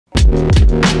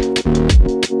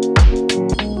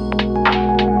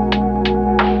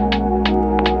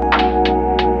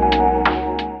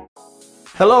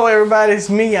Hello everybody, it's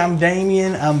me, I'm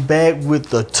Damien. I'm back with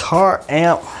the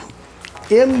Taramps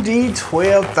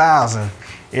MD12000.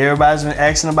 Everybody's been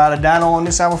asking about a dyno on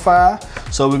this amplifier,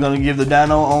 so we're gonna give the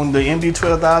dyno on the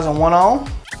MD12000 one on.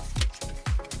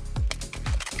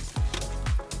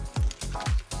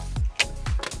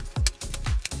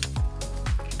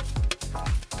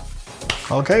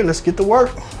 Okay, let's get to work.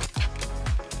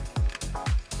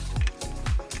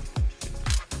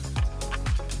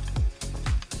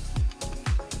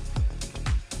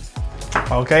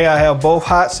 Okay, I have both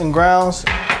hots and grounds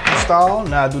installed.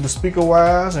 Now I do the speaker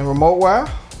wires and remote wire.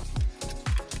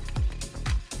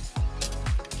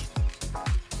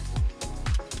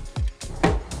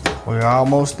 We're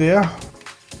almost there.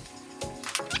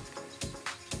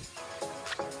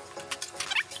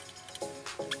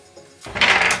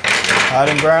 Hot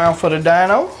and ground for the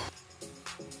dyno.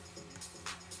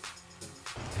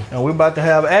 And we're about to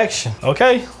have action.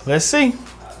 Okay, let's see.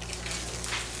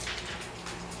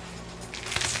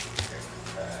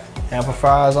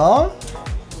 Amplifier's on.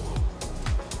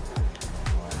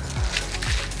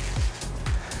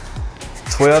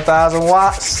 $12,000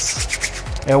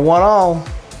 watts and one on.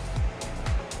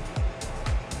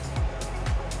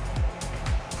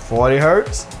 40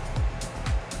 hertz.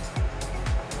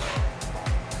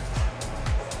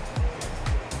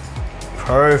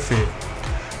 Perfect.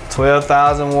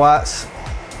 12,000 watts.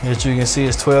 As you can see,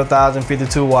 it's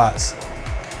 12,052 watts.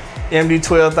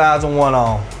 MD12000 one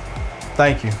on.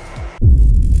 Thank you.